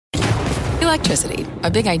Electricity,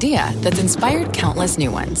 a big idea that's inspired countless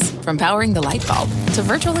new ones. From powering the light bulb to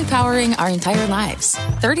virtually powering our entire lives.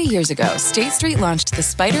 30 years ago, State Street launched the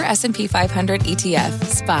SPDR S&P 500 ETF,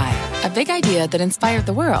 SPY. A big idea that inspired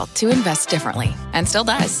the world to invest differently. And still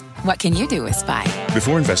does. What can you do with SPY?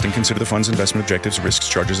 Before investing, consider the fund's investment objectives, risks,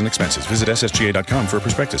 charges, and expenses. Visit ssga.com for a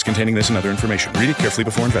prospectus containing this and other information. Read it carefully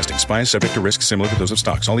before investing. SPY is subject to risks similar to those of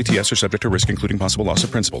stocks. All ETFs are subject to risk, including possible loss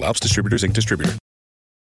of principal. Alps Distributors, Inc. Distributor.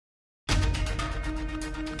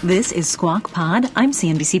 This is Squawk Pod. I'm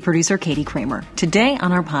CNBC producer Katie Kramer. Today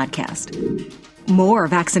on our podcast, more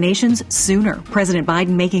vaccinations sooner. President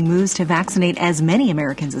Biden making moves to vaccinate as many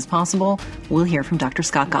Americans as possible. We'll hear from Dr.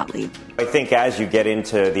 Scott Gottlieb. I think as you get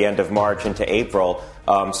into the end of March, into April,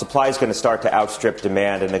 supply is going to start to outstrip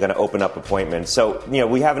demand, and they're going to open up appointments. So,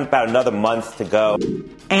 we have about another month to go.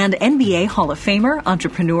 And NBA Hall of Famer,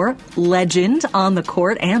 entrepreneur, legend on the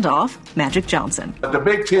court and off, Magic Johnson. The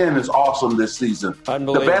Big Ten is awesome this season.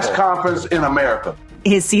 The best conference in America.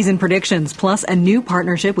 His season predictions, plus a new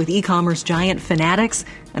partnership with e-commerce giant Fanatics,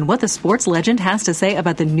 and what the sports legend has to say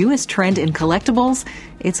about the newest trend in collectibles.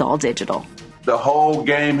 It's all digital. The whole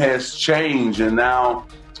game has changed, and now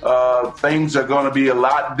things are going to be a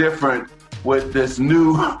lot different with this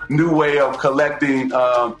new way of collecting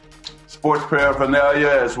sports paraphernalia,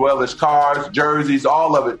 as well as cars, jerseys,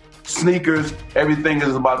 all of it, sneakers. Everything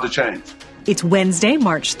is about to change. It's Wednesday,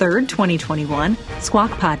 March 3rd, 2021.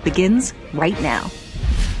 Squawk Pod begins right now.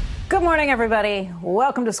 Good morning, everybody.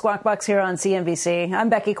 Welcome to Squawk Box here on CNBC. I'm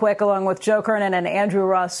Becky Quick, along with Joe Kernan and Andrew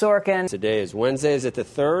Ross Sorkin. Today is Wednesday. Is it the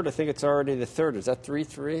 3rd? I think it's already the 3rd. Is that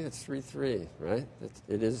 3-3? It's 3-3, right?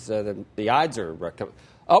 It is. The odds are coming.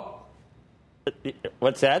 Oh,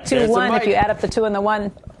 what's that? 2-1 if you add up the 2 and the 1.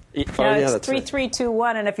 It's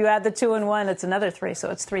 3-3-2-1, and if you add the 2 and 1, it's another 3, so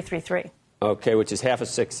it's 3-3-3. Okay, which is half of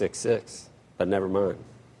 666, but never mind.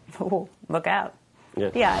 Oh, look out.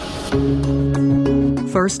 Yeah.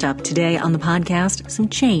 First up today on the podcast, some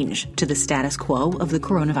change to the status quo of the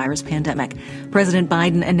coronavirus pandemic. President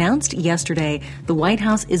Biden announced yesterday the White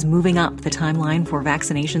House is moving up the timeline for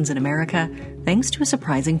vaccinations in America thanks to a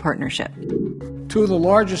surprising partnership. Two of the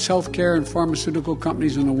largest healthcare and pharmaceutical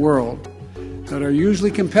companies in the world that are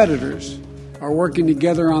usually competitors are working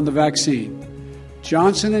together on the vaccine.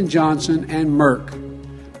 Johnson & Johnson and Merck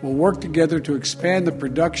will work together to expand the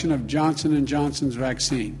production of Johnson & Johnson's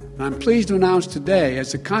vaccine. And I'm pleased to announce today,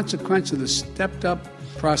 as a consequence of the stepped-up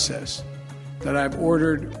process that I've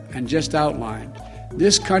ordered and just outlined,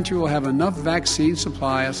 this country will have enough vaccine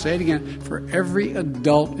supply, I'll say it again, for every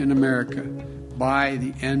adult in America by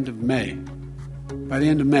the end of May. By the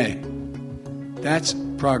end of May. That's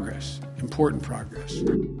progress. Important progress.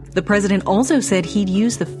 The president also said he'd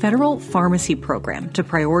use the federal pharmacy program to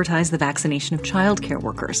prioritize the vaccination of child care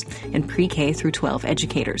workers and pre-K through 12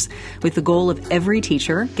 educators, with the goal of every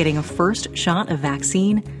teacher getting a first shot of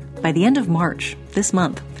vaccine by the end of March, this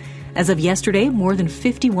month. As of yesterday, more than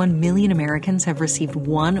 51 million Americans have received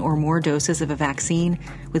one or more doses of a vaccine,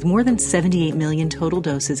 with more than 78 million total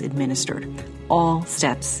doses administered. All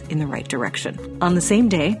steps in the right direction. On the same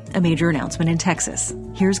day, a major announcement in Texas.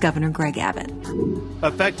 Here's Governor Greg Abbott.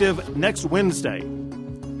 Effective next Wednesday,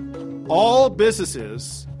 all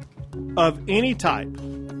businesses of any type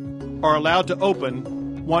are allowed to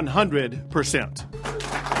open 100%.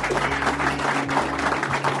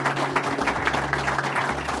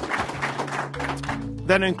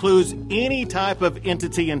 That includes any type of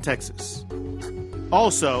entity in Texas.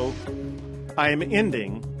 Also, I am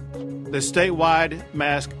ending the statewide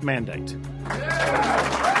mask mandate.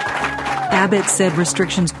 Abbott said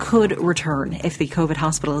restrictions could return if the COVID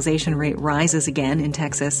hospitalization rate rises again in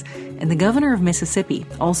Texas, and the governor of Mississippi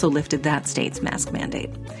also lifted that state's mask mandate.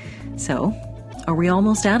 So, are we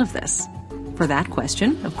almost out of this? For that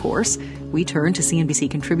question, of course, we turn to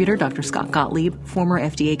CNBC contributor Dr. Scott Gottlieb, former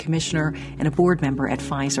FDA commissioner and a board member at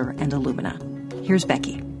Pfizer and Illumina. Here's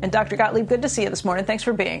Becky. And Dr. Gottlieb, good to see you this morning. Thanks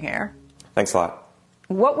for being here. Thanks a lot.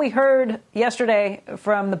 What we heard yesterday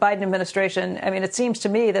from the Biden administration, I mean, it seems to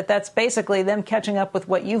me that that's basically them catching up with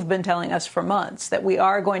what you've been telling us for months, that we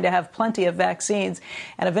are going to have plenty of vaccines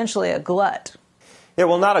and eventually a glut. Yeah,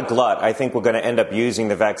 well, not a glut. I think we're going to end up using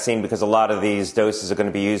the vaccine because a lot of these doses are going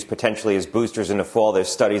to be used potentially as boosters in the fall. There's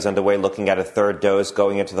studies underway looking at a third dose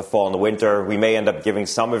going into the fall and the winter. We may end up giving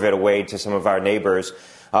some of it away to some of our neighbors.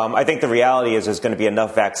 I think the reality is there's going to be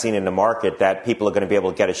enough vaccine in the market that people are going to be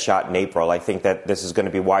able to get a shot in April. I think that this is going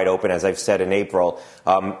to be wide open, as I've said, in April.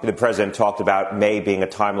 The president talked about May being a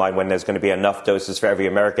timeline when there's going to be enough doses for every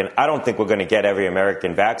American. I don't think we're going to get every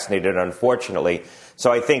American vaccinated, unfortunately.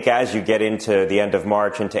 So I think as you get into the end of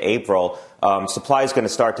March, into April, supply is going to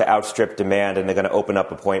start to outstrip demand, and they're going to open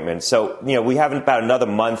up appointments. So, we have about another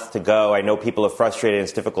month to go. I know people are frustrated and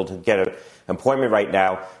it's difficult to get an appointment right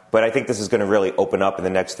now, but I think this is going to really open up in the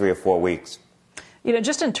next 3 or 4 weeks.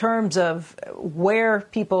 Just in terms of where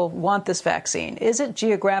people want this vaccine, is it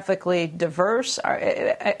geographically diverse?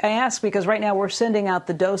 I ask because right now we're sending out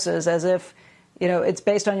the doses as if, it's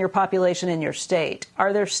based on your population in your state.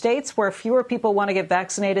 Are there states where fewer people want to get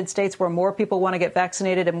vaccinated, states where more people want to get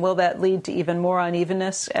vaccinated, and will that lead to even more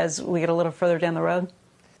unevenness as we get a little further down the road?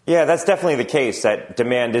 Yeah, that's definitely the case, that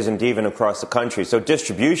demand isn't even across the country. So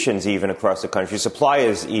distribution's even across the country. Supply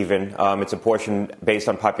is even. It's a portion based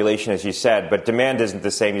on population, as you said, but demand isn't the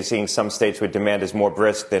same. You're seeing some states where demand is more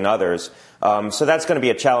brisk than others. So that's going to be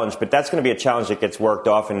a challenge, but that's going to be a challenge that gets worked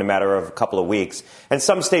off in a matter of a couple of weeks. And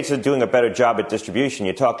some states are doing a better job at distribution.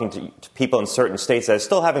 You're talking to people in certain states that are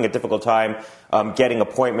still having a difficult time getting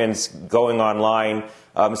appointments, going online.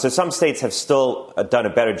 So some states have still done a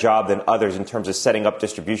better job than others in terms of setting up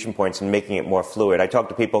distribution points and making it more fluid. I talked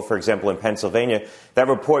to people, for example, in Pennsylvania that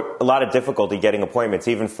report a lot of difficulty getting appointments,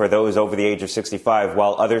 even for those over the age of 65,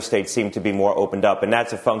 while other states seem to be more opened up. And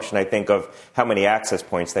that's a function, I think, of how many access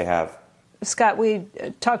points they have. Scott, we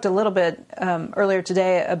talked a little bit earlier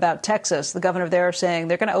today about Texas. The governor there saying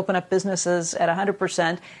they're going to open up businesses at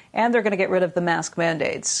 100% and they're going to get rid of the mask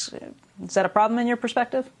mandates. Is that a problem in your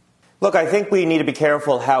perspective? Look, I think we need to be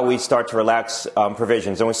careful how we start to relax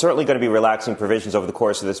provisions, and we're certainly going to be relaxing provisions over the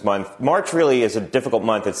course of this month. March really is a difficult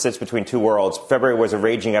month. It sits between two worlds. February was a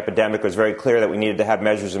raging epidemic. It was very clear that we needed to have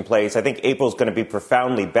measures in place. I think April is going to be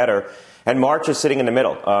profoundly better, and March is sitting in the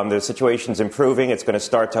middle. The situation's improving. It's going to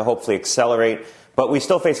start to hopefully accelerate. But we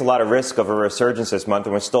still face a lot of risk of a resurgence this month,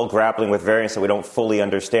 and we're still grappling with variants that we don't fully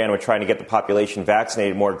understand. We're trying to get the population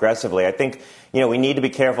vaccinated more aggressively. I think, we need to be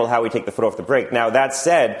careful how we take the foot off the brake. Now, that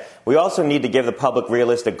said, we also need to give the public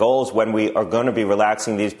realistic goals when we are going to be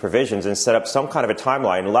relaxing these provisions and set up some kind of a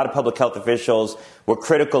timeline. A lot of public health officials were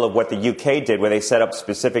critical of what the UK did, where they set up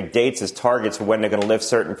specific dates as targets for when they're going to lift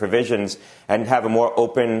certain provisions and have a more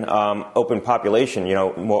open population,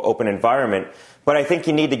 more open environment. But I think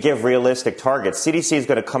you need to give realistic targets. CDC is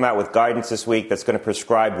going to come out with guidance this week that's going to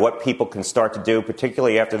prescribe what people can start to do,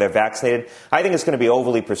 particularly after they're vaccinated. I think it's going to be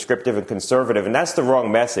overly prescriptive and conservative, and that's the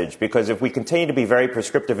wrong message, because if we continue to be very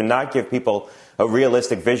prescriptive and not give people a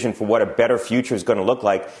realistic vision for what a better future is going to look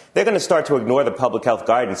like, they're going to start to ignore the public health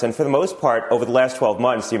guidance. And for the most part, over the last 12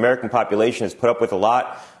 months, the American population has put up with a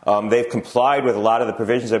lot. They've complied with a lot of the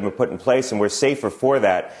provisions that have been put in place, and we're safer for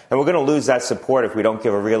that. And we're going to lose that support if we don't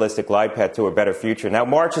give a realistic glide path to a better future. Now,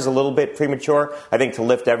 March is a little bit premature, I think, to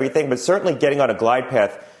lift everything, but certainly getting on a glide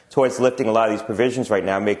path towards lifting a lot of these provisions right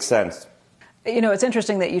now makes sense. It's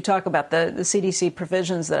interesting that you talk about the CDC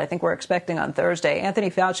provisions that I think we're expecting on Thursday.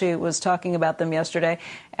 Anthony Fauci was talking about them yesterday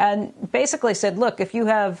and basically said, look, if you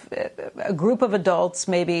have a group of adults,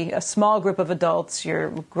 maybe a small group of adults,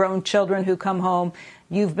 your grown children who come home,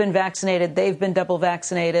 you've been vaccinated, they've been double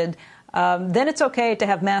vaccinated, then it's okay to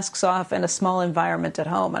have masks off in a small environment at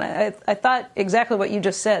home. And I thought exactly what you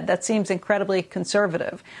just said. That seems incredibly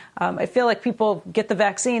conservative. I feel like people get the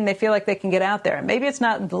vaccine, they feel like they can get out there. Maybe it's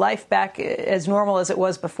not life back as normal as it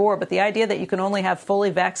was before, but the idea that you can only have fully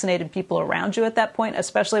vaccinated people around you at that point,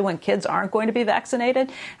 especially when kids aren't going to be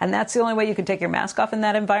vaccinated, and that's the only way you can take your mask off in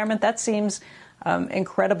that environment, that seems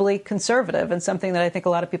incredibly conservative and something that I think a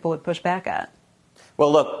lot of people would push back at.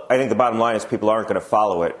 Well, look, I think the bottom line is people aren't going to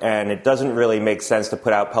follow it. And it doesn't really make sense to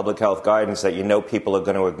put out public health guidance that people are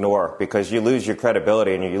going to ignore, because you lose your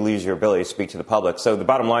credibility and you lose your ability to speak to the public. So the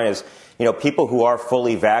bottom line is, people who are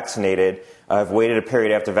fully vaccinated have waited a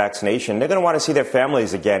period after vaccination. They're going to want to see their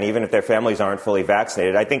families again, even if their families aren't fully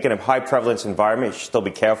vaccinated. I think in a high prevalence environment, you should still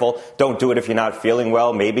be careful. Don't do it if you're not feeling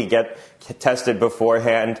well. Maybe get tested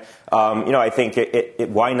beforehand. I think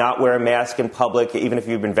why not wear a mask in public, even if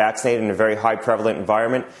you've been vaccinated in a very high prevalent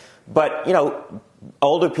environment? But,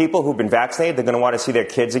 older people who've been vaccinated, they're going to want to see their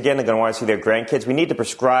kids again. They're going to want to see their grandkids. We need to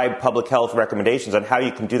prescribe public health recommendations on how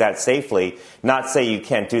you can do that safely, not say you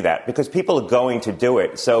can't do that, because people are going to do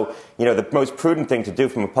it. So, the most prudent thing to do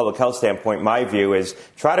from a public health standpoint, my view, is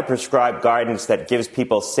try to prescribe guidance that gives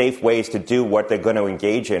people safe ways to do what they're going to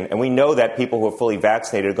engage in. And we know that people who are fully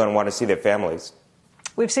vaccinated are going to want to see their families.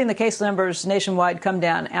 We've seen the case numbers nationwide come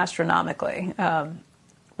down astronomically.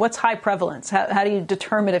 What's high prevalence? How do you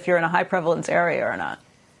determine if you're in a high prevalence area or not?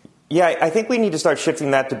 Yeah, I think we need to start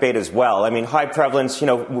shifting that debate as well. I mean, high prevalence,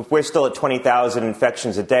 we're still at 20,000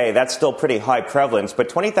 infections a day. That's still pretty high prevalence, but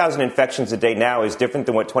 20,000 infections a day now is different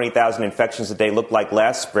than what 20,000 infections a day looked like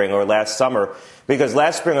last spring or last summer, because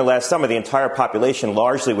last spring or last summer, the entire population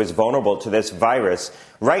largely was vulnerable to this virus.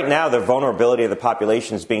 Right now, the vulnerability of the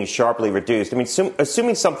population is being sharply reduced. I mean,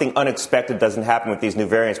 assuming something unexpected doesn't happen with these new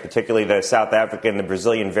variants, particularly the South African and the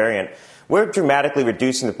Brazilian variant, we're dramatically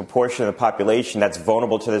reducing the proportion of the population that's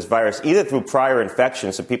vulnerable to this virus, either through prior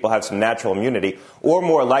infection, so people have some natural immunity, or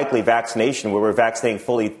more likely vaccination, where we're vaccinating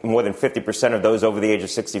fully more than 50% of those over the age of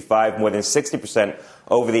 65, more than 60%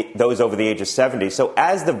 those over the age of 70. So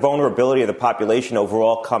as the vulnerability of the population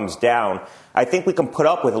overall comes down, I think we can put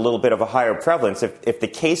up with a little bit of a higher prevalence if the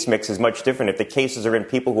case mix is much different, if the cases are in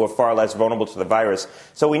people who are far less vulnerable to the virus.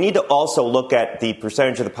 So we need to also look at the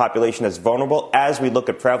percentage of the population that's vulnerable as we look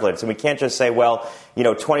at prevalence. And we can't just say, well,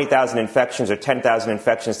 20,000 infections or 10,000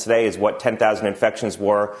 infections today is what 10,000 infections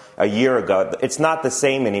were a year ago. It's not the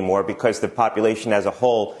same anymore because the population as a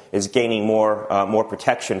whole is gaining more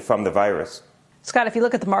protection from the virus. Scott, if you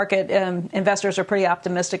look at the market, investors are pretty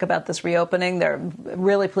optimistic about this reopening. They're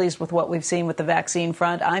really pleased with what we've seen with the vaccine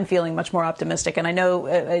front. I'm feeling much more optimistic, and I know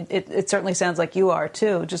it certainly sounds like you are,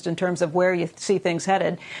 too, just in terms of where you see things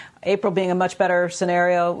headed. April being a much better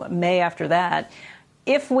scenario, May after that.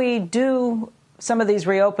 If we do some of these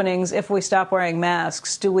reopenings, if we stop wearing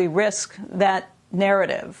masks, do we risk that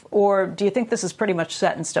narrative? Or do you think this is pretty much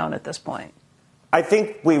set in stone at this point? I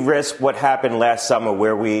think we risk what happened last summer,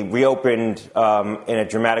 where we reopened in a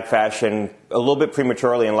dramatic fashion a little bit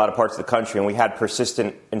prematurely in a lot of parts of the country, and we had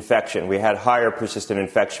persistent infection. We had higher persistent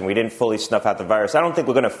infection. We didn't fully snuff out the virus. I don't think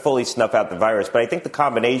we're going to fully snuff out the virus, but I think the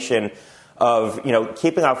combination of,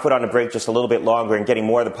 keeping our foot on the brake just a little bit longer and getting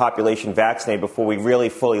more of the population vaccinated before we really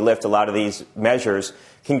fully lift a lot of these measures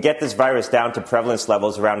can get this virus down to prevalence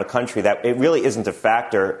levels around the country that it really isn't a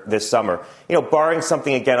factor this summer. Barring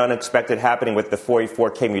something, again, unexpected happening with the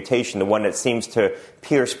 44K mutation, the one that seems to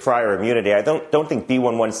pierce prior immunity, I don't think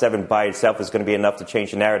B117 by itself is going to be enough to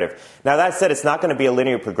change the narrative. Now, that said, it's not going to be a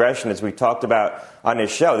linear progression, as we talked about on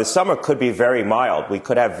this show. The summer could be very mild. We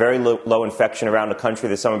could have very low infection around the country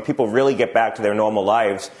this summer. People really get back to their normal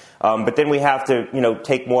lives. But then we have to,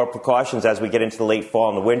 take more precautions as we get into the late fall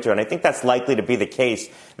and the winter. And I think that's likely to be the case.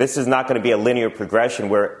 This is not going to be a linear progression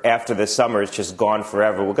where after this summer it's just gone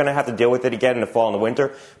forever. We're going to have to deal with it again in the fall and the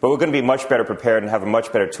winter, but we're going to be much better prepared and have a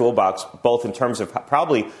much better toolbox, both in terms of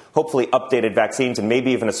hopefully updated vaccines and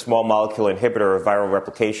maybe even a small molecule inhibitor of viral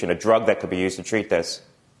replication, a drug that could be used to treat this.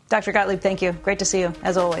 Dr. Gottlieb, thank you. Great to see you,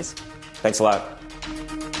 as always. Thanks a lot.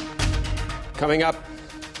 Coming up,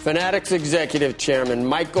 Fanatics Executive Chairman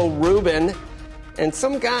Michael Rubin and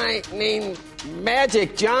some guy named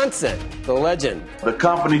Magic Johnson, the legend. The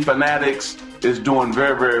company Fanatics is doing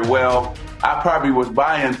very, very well. I probably was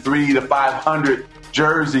buying 300 to 500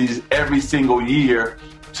 jerseys every single year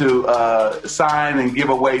to sign and give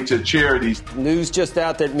away to charities. News just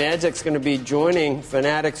out that Magic's going to be joining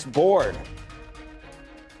Fanatics' board.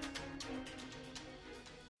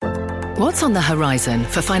 What's on the horizon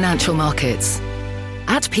for financial markets?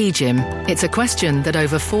 At PGIM, it's a question that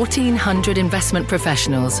over 1,400 investment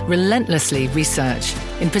professionals relentlessly research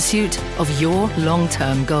in pursuit of your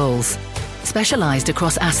long-term goals. Specialized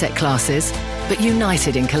across asset classes, but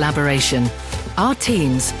united in collaboration, our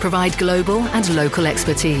teams provide global and local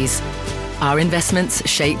expertise. Our investments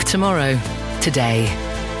shape tomorrow, today.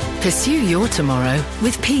 Pursue your tomorrow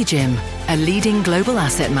with PGIM, a leading global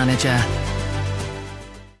asset manager.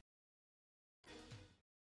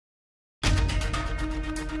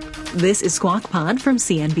 This is Squawk Pod from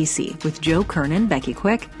CNBC with Joe Kernan, Becky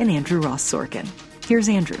Quick, and Andrew Ross Sorkin. Here's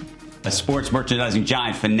Andrew. A sports merchandising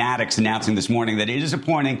giant, Fanatics, announcing this morning that it is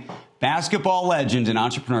appointing basketball legend and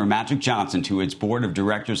entrepreneur Magic Johnson to its board of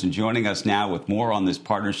directors. And joining us now with more on this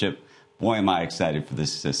partnership, boy, am I excited for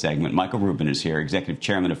this segment. Michael Rubin is here, executive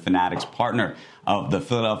chairman of Fanatics, partner of the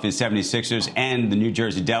Philadelphia 76ers and the New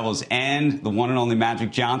Jersey Devils, and the one and only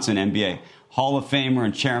Magic Johnson, NBA Hall of Famer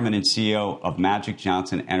and chairman and CEO of Magic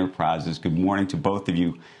Johnson Enterprises. Good morning to both of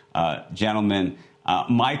you, gentlemen.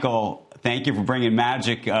 Michael, thank you for bringing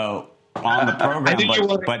Magic on the program.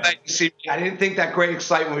 I didn't think that great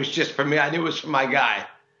excitement was just for me. I knew it was for my guy.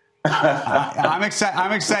 I'm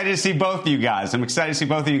excited to see both of you guys.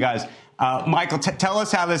 Michael, tell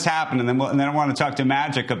us how this happened, and then I want to talk to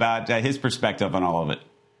Magic about his perspective on all of it.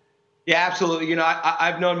 Yeah, absolutely.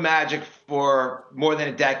 I've known Magic for more than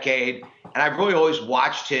a decade, and I've really always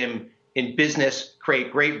watched him in business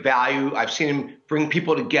create great value. I've seen him bring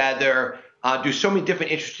people together, do so many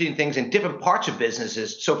different interesting things in different parts of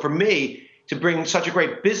businesses. So for me, to bring such a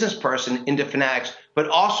great business person into Fanatics, but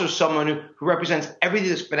also someone who represents everything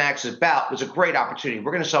that Fanatics is about, was a great opportunity.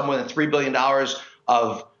 We're going to sell more than $3 billion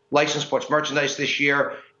of licensed sports merchandise this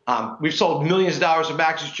year. We've sold millions of dollars of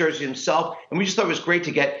Max's jersey himself, and we just thought it was great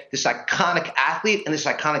to get this iconic athlete and this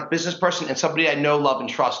iconic business person and somebody I know, love, and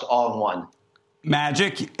trust all in one.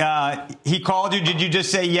 Magic, he called you. Did you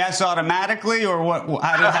just say yes automatically, or what?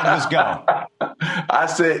 How did this go? I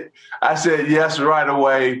said yes right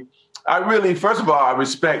away. First of all, I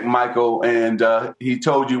respect Michael, and he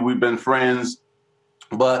told you we've been friends,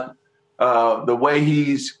 but the way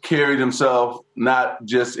he's carried himself, not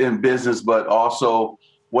just in business, but also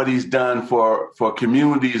what he's done for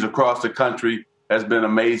communities across the country has been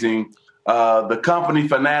amazing. The company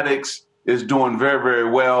Fanatics is doing very, very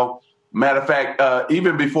well. Matter of fact,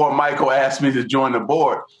 even before Michael asked me to join the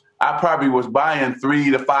board, I probably was buying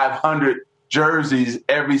 300 to 500 jerseys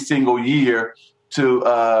every single year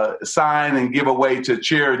to sign and give away to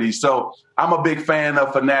charities. So I'm a big fan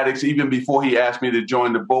of Fanatics, even before he asked me to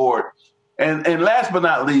join the board. And last but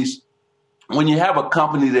not least, when you have a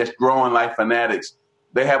company that's growing like Fanatics,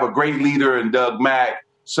 they have a great leader in Doug Mack.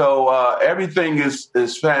 So everything is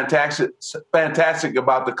fantastic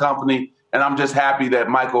about the company, and I'm just happy that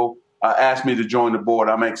Michael asked me to join the board.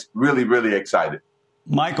 I'm really, really excited.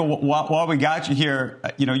 Michael, while we got you here,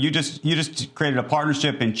 you just created a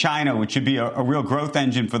partnership in China, which should be a real growth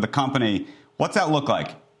engine for the company. What's that look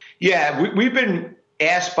like? Yeah, we've been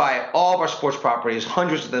asked by all of our sports properties,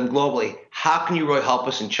 hundreds of them globally, how can you really help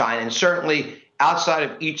us in China? And certainly outside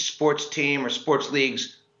of each sports team or sports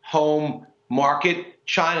league's home market,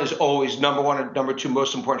 China is always number one or number two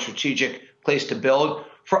most important strategic place to build.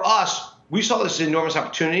 For us, we saw this as an enormous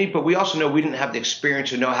opportunity, but we also know we didn't have the experience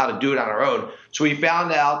to know how to do it on our own. So we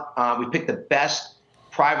found out, we picked the best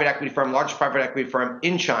private equity firm, largest private equity firm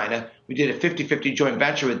in China. We did a 50-50 joint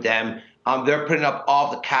venture with them. They're putting up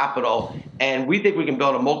all the capital, and we think we can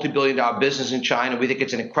build a multi-billion-dollar business in China. We think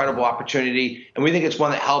it's an incredible opportunity, and we think it's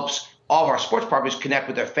one that helps all of our sports properties connect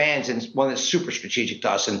with their fans, and it's one that's super strategic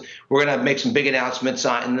to us. And we're going to make some big announcements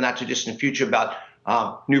in the not-too-distant future about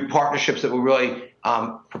new partnerships that will really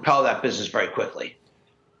propel that business very quickly.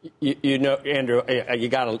 You know, Andrew, you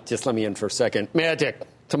got to just let me in for a second. Magic,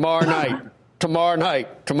 tomorrow night.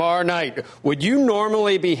 Would you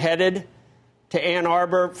normally be headed to Ann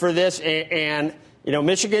Arbor for this? And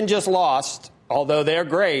Michigan just lost, although they're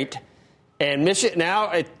great. And Michigan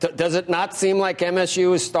now, does it not seem like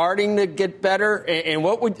MSU is starting to get better? And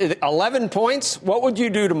 11 points? What would you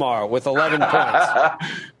do tomorrow with 11 points?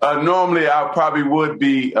 Normally, I probably would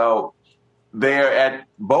be there at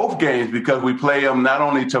both games because we play them not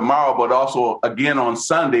only tomorrow but also again on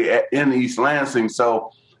Sunday in East Lansing.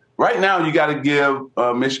 So right now, you got to give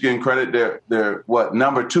Michigan credit. They're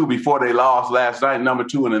number 2 before they lost last night, number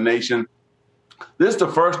 2 in the nation. This is the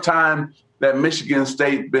first time that Michigan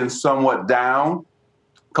State been somewhat down.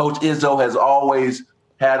 Coach Izzo has always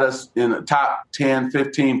had us in the top 10,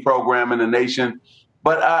 15 program in the nation.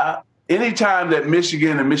 But anytime that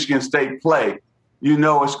Michigan and Michigan State play,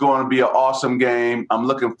 it's going to be an awesome game. I'm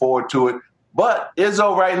looking forward to it. But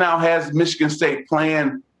Izzo right now has Michigan State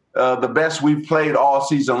playing the best we've played all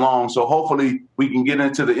season long. So hopefully we can get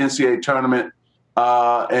into the NCAA tournament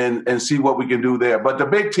and see what we can do there. But the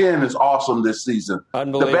Big Ten is awesome this season.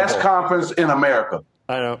 The best conference in America.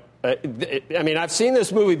 I know. I've seen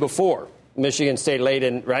this movie before. Michigan State late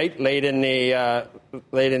in the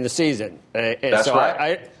season. That's so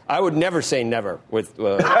right. I would never say never with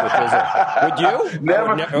Izzo. Would you?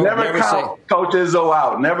 Never count Coach Izzo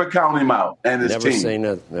out. Never count him out and his team.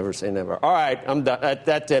 Never say never. All right, I'm done.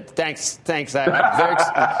 That's it. Thanks. I'm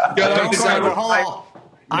very excited.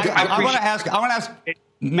 I want to ask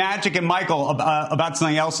Magic and Michael about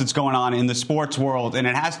something else that's going on in the sports world, and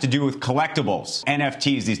it has to do with collectibles,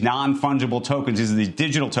 NFTs, these non-fungible tokens. These are these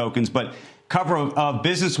digital tokens, but cover of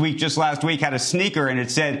Business Week just last week had a sneaker, and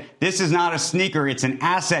it said, this is not a sneaker, it's an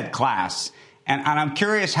asset class. And I'm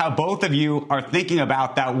curious how both of you are thinking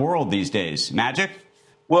about that world these days. Magic?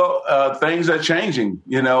 Well, things are changing.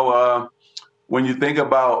 When you think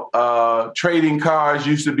about trading cards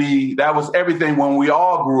that was everything when we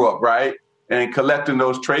all grew up, right? And collecting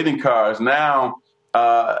those trading cards. Now,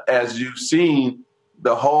 as you've seen,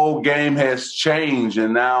 the whole game has changed,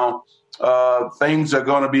 and now things are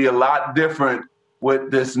going to be a lot different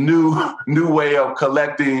with this new way of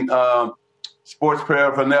collecting sports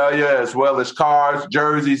paraphernalia as well as cars,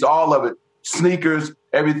 jerseys, all of it, sneakers.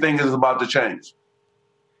 Everything is about to change.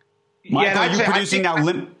 Michael, are you producing now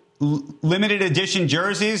limited edition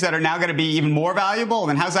jerseys that are now going to be even more valuable?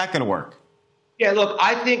 And how's that going to work? Yeah, look,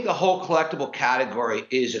 I think the whole collectible category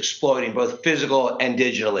is exploding, both physical and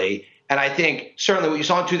digitally. And I think certainly what you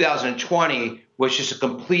saw in 2020 was just a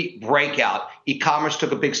complete breakout. E-commerce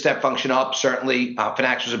took a big step function up. Certainly,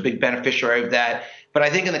 Fanatics was a big beneficiary of that. But I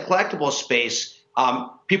think in the collectibles space,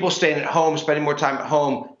 people staying at home, spending more time at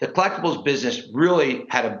home, the collectibles business really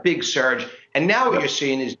had a big surge. And now what you're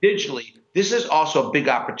seeing is digitally, this is also a big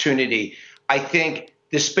opportunity. I think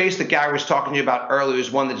the space that Gary was talking to you about earlier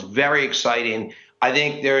is one that's very exciting. I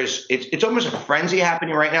think it's almost a frenzy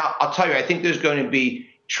happening right now. I'll tell you, I think there's going to be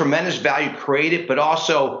tremendous value created, but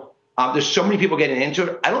also there's so many people getting into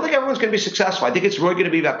it. I don't think everyone's going to be successful. I think it's really going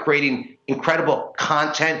to be about creating incredible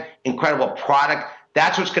content, incredible product.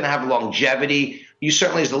 That's what's going to have longevity. You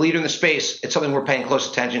certainly, as the leader in the space, it's something we're paying close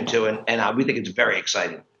attention to, and we think it's very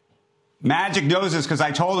exciting. Magic knows this because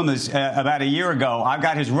I told him this about a year ago. I've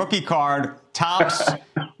got his rookie card, Topps,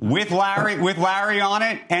 with Larry on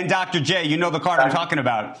it, and Dr. J. You know the card I'm talking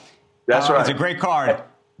about. That's right. It's a great card.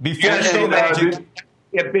 Before Did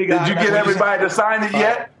you get everybody to sign it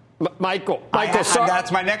yet? Michael,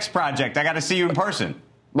 that's my next project. I got to see you in person.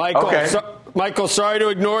 Michael, okay. Michael, sorry to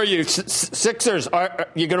ignore you. Sixers, are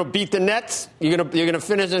you going to beat the Nets? You're going to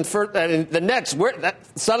finish in first. And the Nets,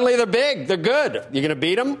 suddenly they're big. They're good. You're going to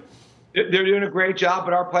beat them? They're doing a great job,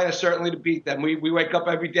 but our plan is certainly to beat them. We wake up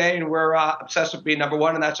every day and we're obsessed with being number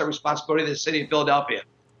one, and that's our responsibility to the city of Philadelphia.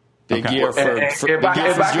 Big year for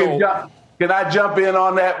Joe. Can I jump in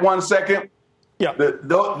on that 1 second? Yeah.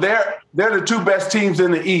 They're the two best teams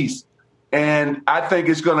in the East, and I think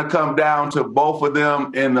it's going to come down to both of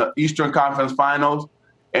them in the Eastern Conference Finals.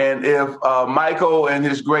 And if Michael and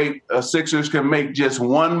his great Sixers can make just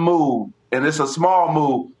one move, and it's a small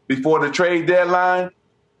move before the trade deadline,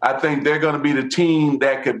 I think they're going to be the team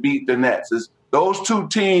that could beat the Nets. Those two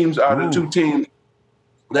teams are the two teams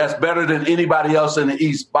that's better than anybody else in the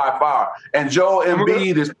East by far. And Joel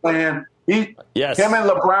Embiid is playing. Him and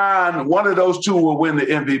LeBron, one of those two will win the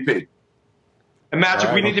MVP. And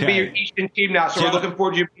Magic, we need to be your Eastern team now, so we're looking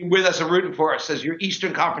forward to you being with us and rooting for us as your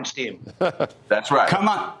Eastern Conference team. That's right.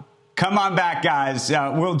 Come on back, guys.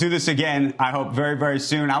 We'll do this again, I hope, very, very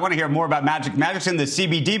soon. I want to hear more about Magic. Magic's in the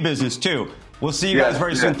CBD business, too. We'll see you guys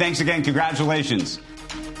very soon. Thanks again. Congratulations.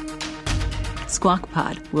 Squawk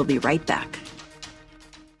Pod. We'll be right back.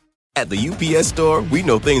 At the UPS Store, we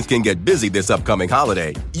know things can get busy this upcoming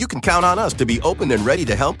holiday. You can count on us to be open and ready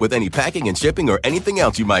to help with any packing and shipping or anything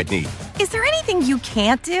else you might need. Is there anything you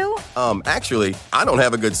can't do? Actually, I don't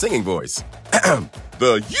have a good singing voice.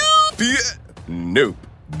 The UPS... Nope.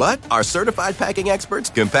 But our certified packing experts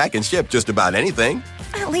can pack and ship just about anything.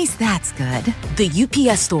 At least that's good. The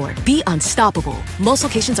UPS Store. Be unstoppable. Most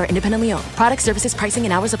locations are independently owned. Product, services, pricing,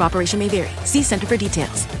 and hours of operation may vary. See Center for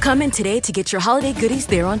details. Come in today to get your holiday goodies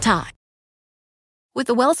there on time. With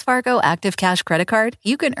the Wells Fargo Active Cash Credit Card,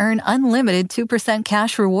 you can earn unlimited 2%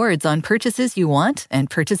 cash rewards on purchases you want and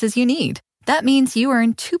purchases you need. That means you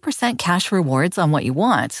earn 2% cash rewards on what you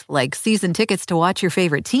want, like season tickets to watch your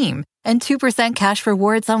favorite team, and 2% cash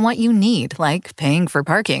rewards on what you need, like paying for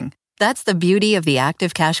parking. That's the beauty of the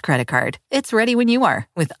Active Cash Credit Card. It's ready when you are,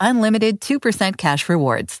 with unlimited 2% cash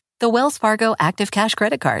rewards. The Wells Fargo Active Cash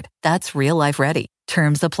Credit Card. That's real life ready.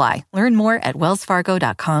 Terms apply. Learn more at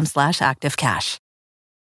wellsfargo.com/activecash.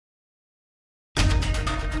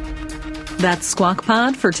 That's Squawk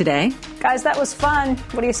Pod for today. Guys, that was fun.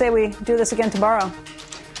 What do you say we do this again tomorrow?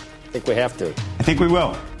 I think we have to. I think we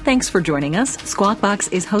will. Thanks for joining us. Squawk Box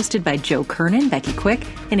is hosted by Joe Kernan, Becky Quick,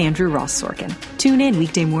 and Andrew Ross Sorkin. Tune in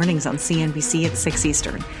weekday mornings on CNBC at 6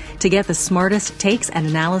 Eastern to get the smartest takes and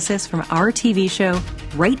analysis from our TV show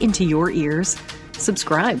right into your ears.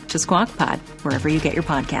 Subscribe to Squawk Pod wherever you get your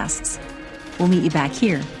podcasts. We'll meet you back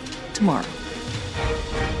here tomorrow.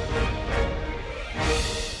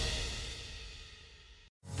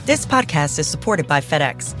 This podcast is supported by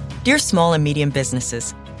FedEx. Dear small and medium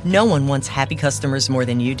businesses, no one wants happy customers more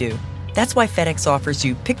than you do. That's why FedEx offers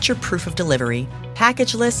you picture proof of delivery,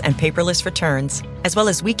 packageless and paperless returns, as well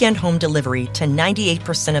as weekend home delivery to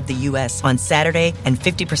 98% of the U.S. on Saturday and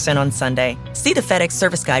 50% on Sunday. See the FedEx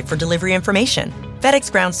service guide for delivery information.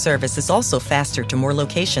 FedEx Ground service is also faster to more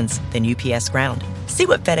locations than UPS Ground. See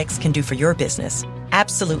what FedEx can do for your business.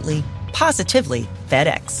 Absolutely, positively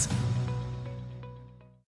FedEx.